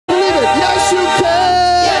Yes, you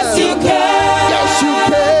can. Yes, you can. Yes, you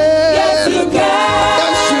can. Yes, you can.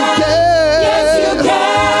 Yes, you can. Yes, you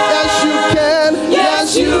can. Yes, you can.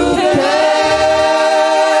 Yes, you can.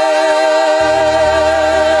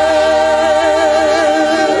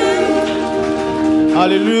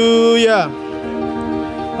 Hallelujah.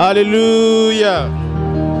 Hallelujah.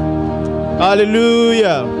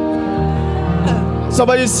 Hallelujah.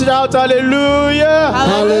 Somebody shout hallelujah.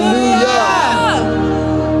 Hallelujah.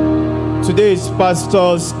 Today is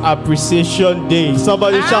Pastor's Appreciation Day.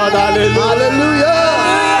 Somebody shout hallelujah. Hallelujah.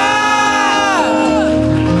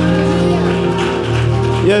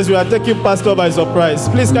 Yes, we are taking Pastor by surprise.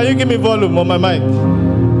 Please, can you give me volume on my mic?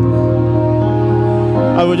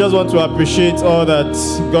 I would just want to appreciate all that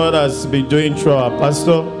God has been doing through our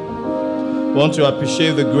pastor. Want to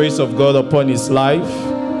appreciate the grace of God upon his life.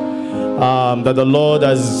 That the Lord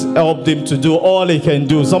has helped him to do all he can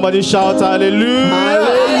do. Somebody shout hallelujah.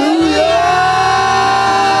 Hallelujah.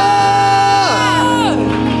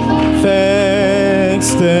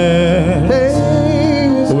 Thanks, thanks.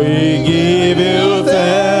 We give you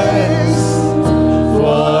thanks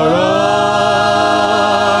for all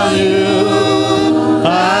you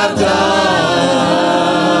have done.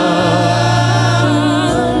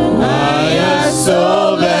 I am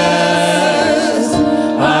so blessed.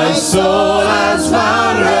 My soul has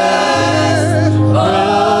found rest.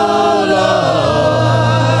 Oh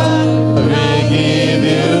Lord, we give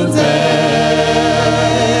you thanks.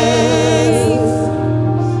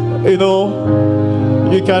 You know,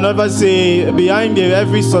 you can never say behind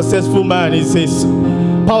every successful man is his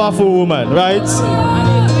powerful woman, right?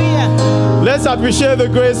 Let's appreciate the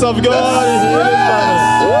grace of God in healing families.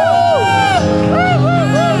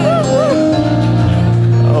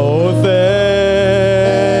 Oh,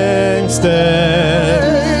 thanks,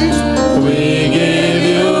 thanks. We give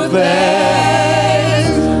you thanks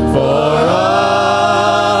for all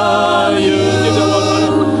you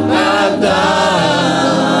have done.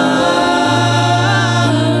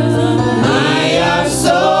 I am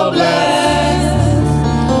so blessed.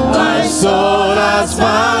 My soul has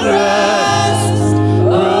found rest.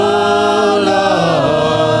 Oh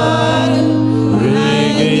Lord, we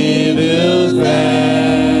give you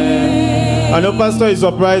thanks. I know Pastor is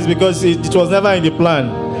surprised because it was never in the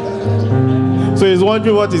plan. So he's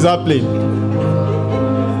wondering what is happening.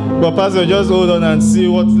 But Pastor, just hold on and see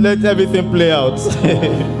let everything play out.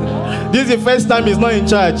 This is the first time he's not in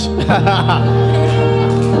charge.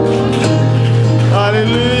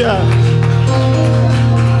 Hallelujah.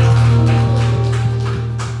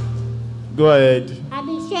 Go ahead.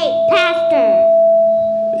 Appreciate Pastor.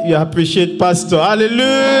 You appreciate Pastor.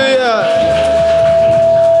 Hallelujah.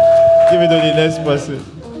 Give it to the next person.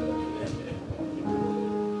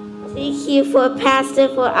 Thank you for Pastor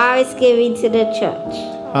for always giving to the church.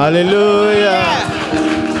 Hallelujah.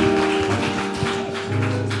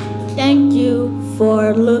 Thank you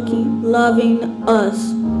for loving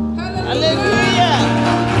us.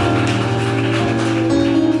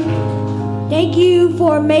 Thank you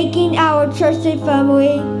for making our church a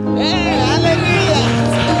family.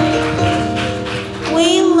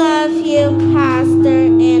 We love you, Pastor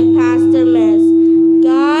and Pastor Miss.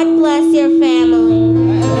 God bless your family.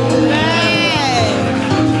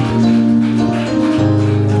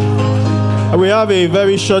 We have a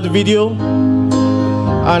very short video,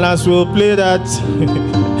 and as we'll play that,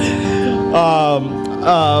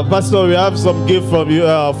 Pastor, we have some gift from you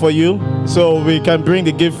for you, so we can bring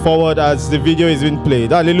the gift forward as the video is being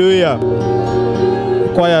played. Hallelujah.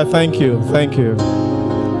 Choir, thank you, thank you.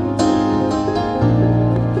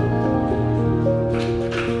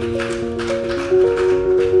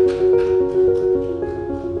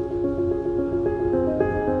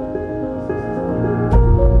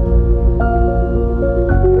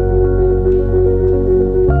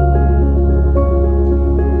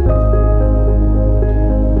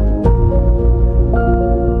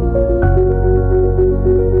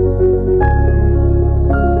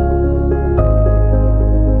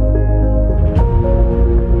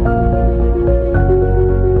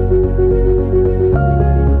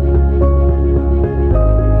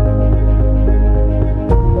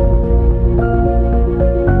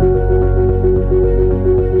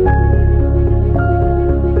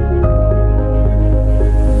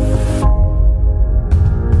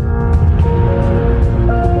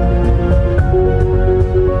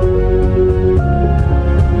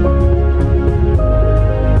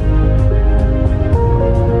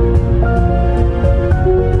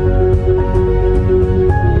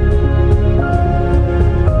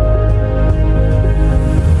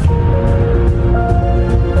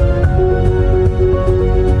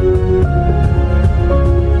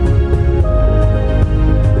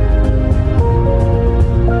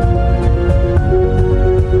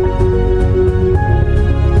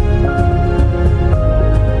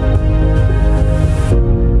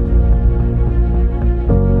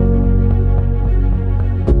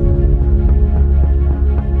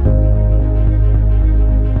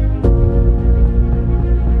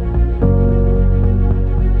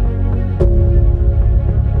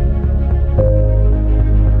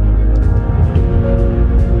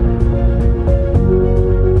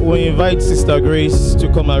 invite Sister Grace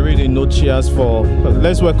to come and read a note she has for.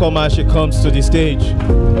 Let's welcome her as she comes to the stage.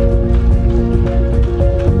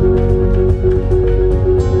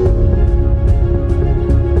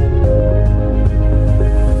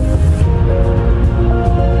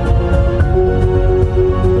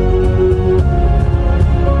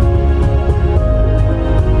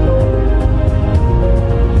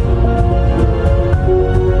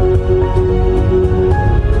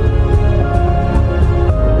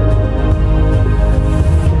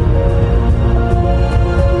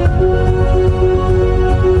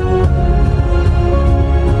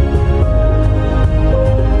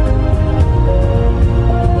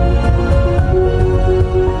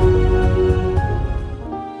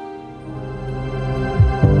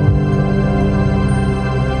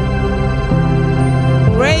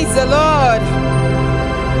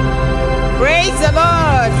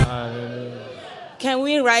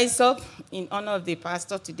 Rise up in honor of the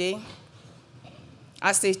pastor today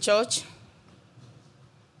as a church.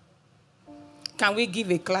 Can we give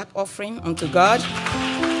a clap offering unto God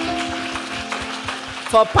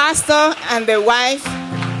for pastor and the wife?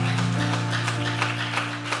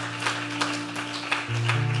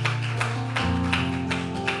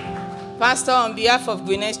 Pastor, on behalf of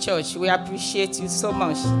Gwinnett Church, we appreciate you so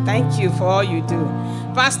much. Thank you for all you do.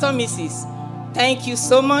 Pastor Mrs., thank you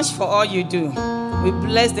so much for all you do. We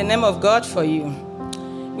bless the name of God for you.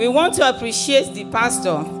 We want to appreciate the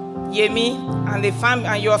pastor, Yemi,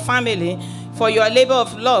 and your family for your labor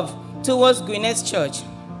of love towards Gwinnett Church.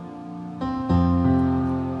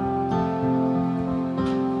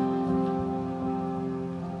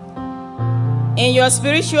 In your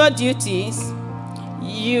spiritual duties,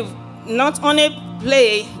 you not only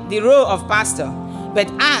play the role of pastor, but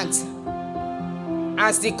act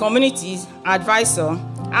as the community's advisor,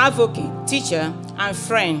 advocate, teacher, and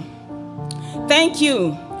friend. Thank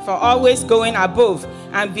you for always going above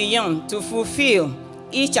and beyond to fulfill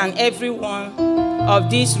each and every one of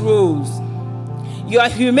these roles. Your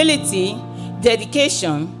humility,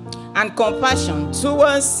 dedication, and compassion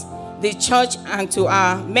towards the church and to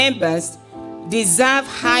our members deserve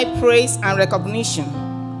high praise and recognition.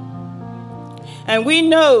 And we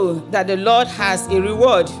know that the Lord has a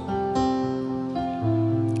reward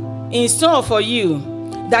in store for you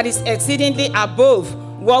that is exceedingly above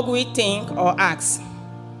what we think or ask.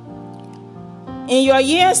 In your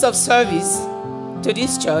years of service to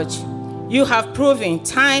this church, you have proven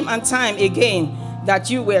time and time again that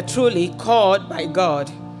you were truly called by God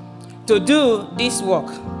to do this work.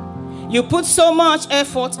 You put so much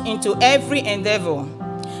effort into every endeavor,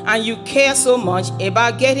 and you care so much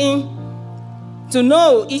about getting to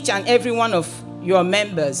know each and every one of your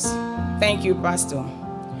members. Thank you, Pastor.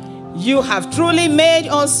 You have truly made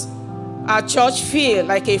us, our church, feel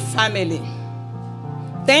like a family.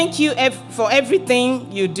 Thank you for everything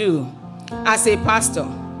you do as a pastor.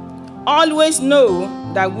 Always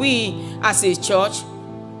know that we as a church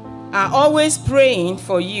are always praying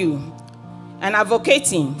for you and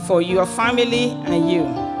advocating for your family and you.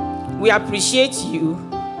 We appreciate you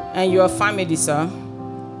and your family, sir.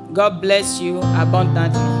 God bless you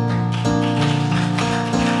abundantly.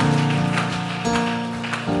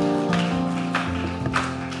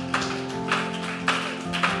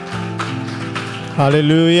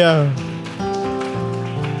 Hallelujah.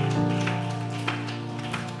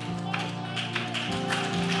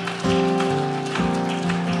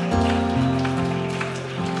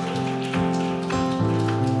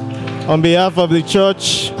 On behalf of the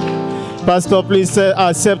church, Pastor, please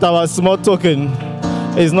accept our small token.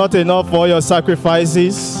 It's not enough for your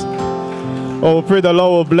sacrifices. Oh, we pray the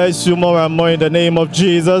Lord will bless you more and more in the name of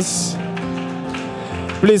Jesus.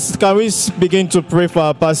 Please, can we begin to pray for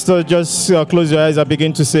our pastor? Just close your eyes and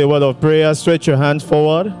begin to say a word of prayer. Stretch your hands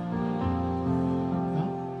forward.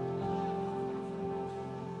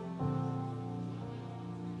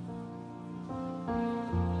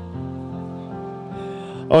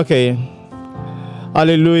 Okay.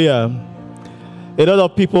 Hallelujah. A lot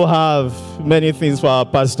of people have many things for our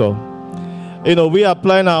pastor. You know, we are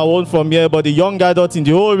planning our own from here, but the young adult in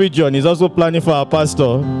the whole region is also planning for our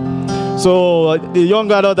pastor. So the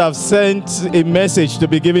young adults have sent a message to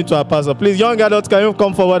be given to our pastor. Please, young adults, can you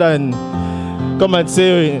come forward and come and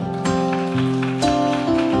say,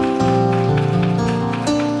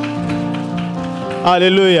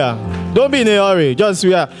 hallelujah. Don't be in a hurry. Just,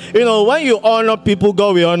 you know, when you honor people,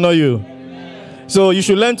 God will honor you. So you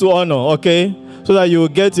should learn to honor, okay? So that you will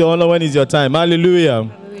get your honor when it's your time. Hallelujah.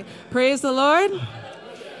 Hallelujah. Praise the Lord.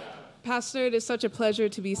 Pastor, it is such a pleasure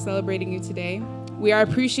to be celebrating you today. We are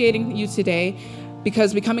appreciating you today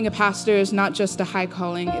because becoming a pastor is not just a high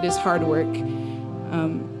calling, it is hard work.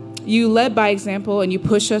 You led by example, and you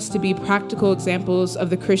push us to be practical examples of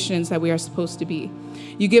the Christians that we are supposed to be.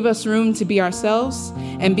 You give us room to be ourselves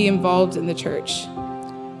and be involved in the church.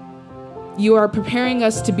 You are preparing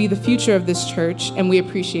us to be the future of this church, and we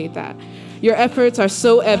appreciate that. Your efforts are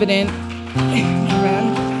so evident.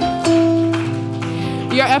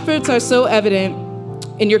 Your efforts are so evident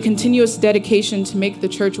in your continuous dedication to make the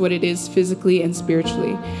church what it is physically and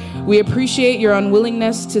spiritually. We appreciate your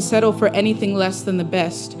unwillingness to settle for anything less than the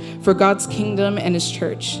best for God's kingdom and his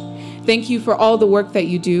church. Thank you for all the work that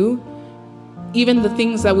you do, even the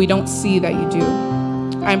things that we don't see that you do.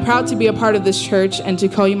 I'm proud to be a part of this church and to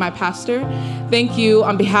call you my pastor. Thank you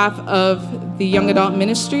on behalf of the young adult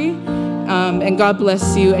ministry, and God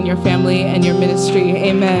bless you and your family and your ministry.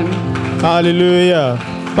 Amen. Hallelujah.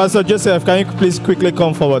 Pastor Joseph, can you please quickly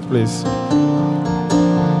come forward, please?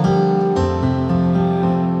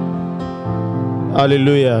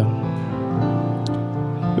 Hallelujah.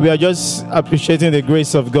 We are just appreciating the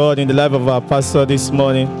grace of God in the life of our pastor this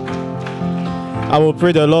morning. I will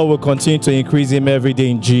pray the Lord will continue to increase him every day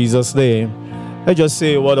in Jesus' name. Let's just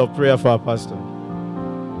say a word of prayer for our pastor.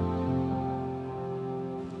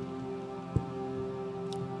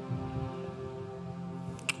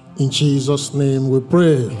 In Jesus' name we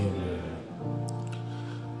pray.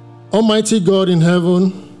 Almighty God in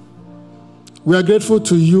heaven, we are grateful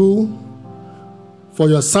to you for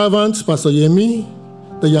your servant, Pastor Yemi,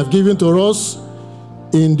 that you have given to us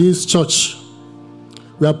in this church.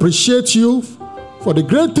 We appreciate you for the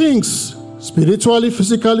great things, spiritually,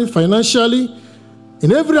 physically, financially,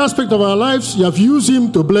 in every aspect of our lives. You have used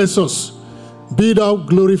him to bless us. Be thou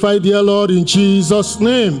glorified, dear Lord, in Jesus'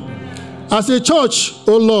 name. As a church,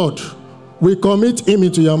 O Lord, we commit him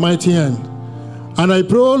into your mighty hand. And I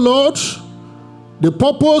pray, O Lord, the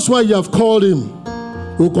purpose why you have called him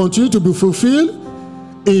will continue to be fulfilled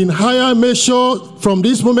in higher measure from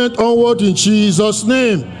this moment onward in Jesus'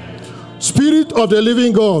 name. Spirit of the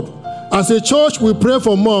living God, as a church, we pray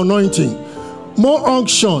for more anointing, more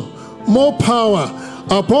unction, more power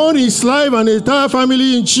upon his life and his entire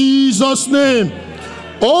family in Jesus' name.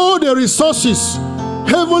 All the resources,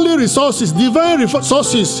 heavenly resources, divine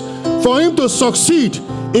resources for him to succeed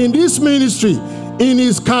in this ministry, in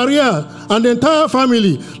his career and the entire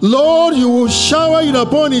family, Lord, you will shower it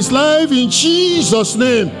upon his life in Jesus'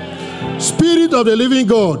 name. Spirit of the living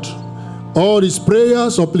God, all his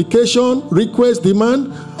prayers, supplication, request,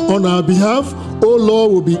 demand on our behalf, oh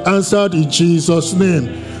Lord, will be answered in Jesus'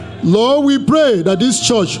 name. Lord, we pray that this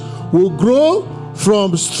church will grow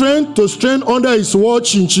from strength to strength under his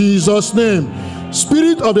watch in Jesus' name.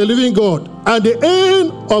 Spirit of the living God, at the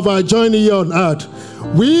end of our journey here on earth,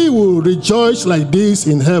 we will rejoice like this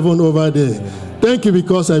in heaven over there. Thank you,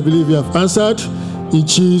 because I believe you have answered. In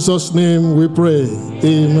Jesus' name we pray.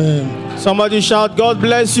 Amen. Somebody shout, God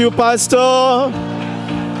bless you, Pastor.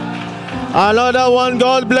 Another one,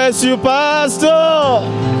 God bless you, Pastor.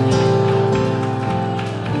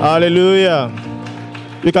 Hallelujah.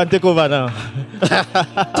 You can take over now.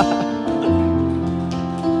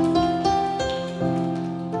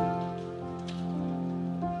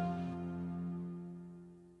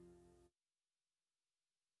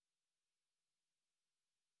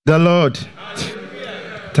 The Lord.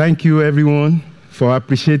 Thank you, everyone, for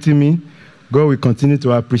appreciating me. God will continue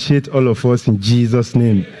to appreciate all of us in Jesus'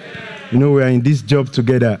 name. You know, we are in this job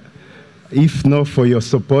together. If not for your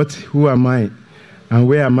support, who am I? And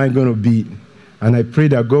where am I going to be? And I pray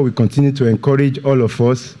that God will continue to encourage all of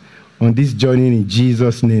us on this journey in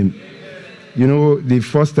Jesus' name. You know, the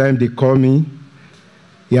first time they called me,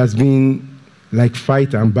 it has been like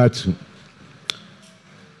fight and battle.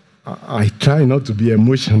 I try not to be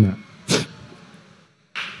emotional.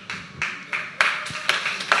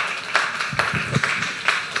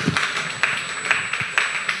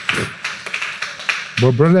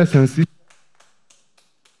 But brothers and sisters,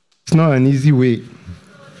 it's not an easy way.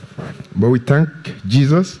 But we thank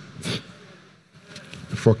Jesus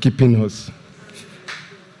for keeping us.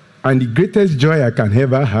 And the greatest joy I can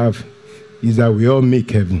ever have is that we all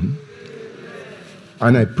make heaven.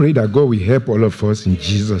 And I pray that God will help all of us in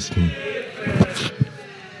Jesus' name.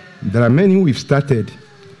 There are many we've started.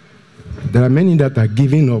 There are many that are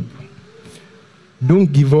giving up.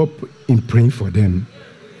 Don't give up in praying for them.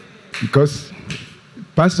 Because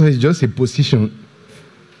pastor is just a position.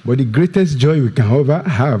 But the greatest joy we can ever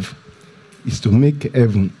have is to make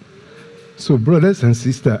heaven. So brothers and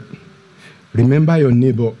sisters, remember your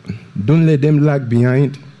neighbor. Don't let them lag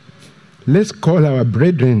behind. Let's call our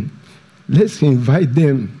brethren. Let's invite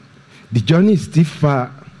them. The journey is still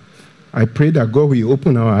far. I pray that God will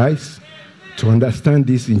open our eyes to understand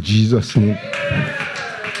this in Jesus' name.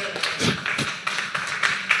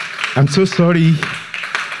 I'm so sorry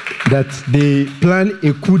that they planned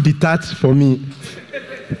a coup d'etat for me.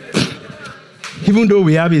 Even though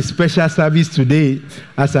we have a special service today,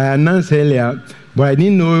 as I announced earlier, but I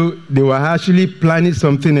didn't know they were actually planning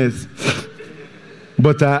something else.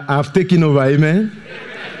 But I've taken over, amen?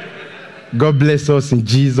 God bless us in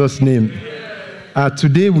Jesus' name.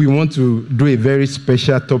 Today we want to do a very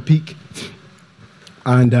special topic,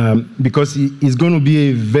 and because it's going to be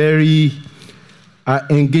a very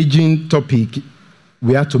engaging topic,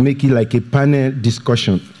 we have to make it like a panel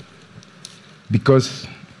discussion, because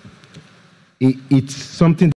it's something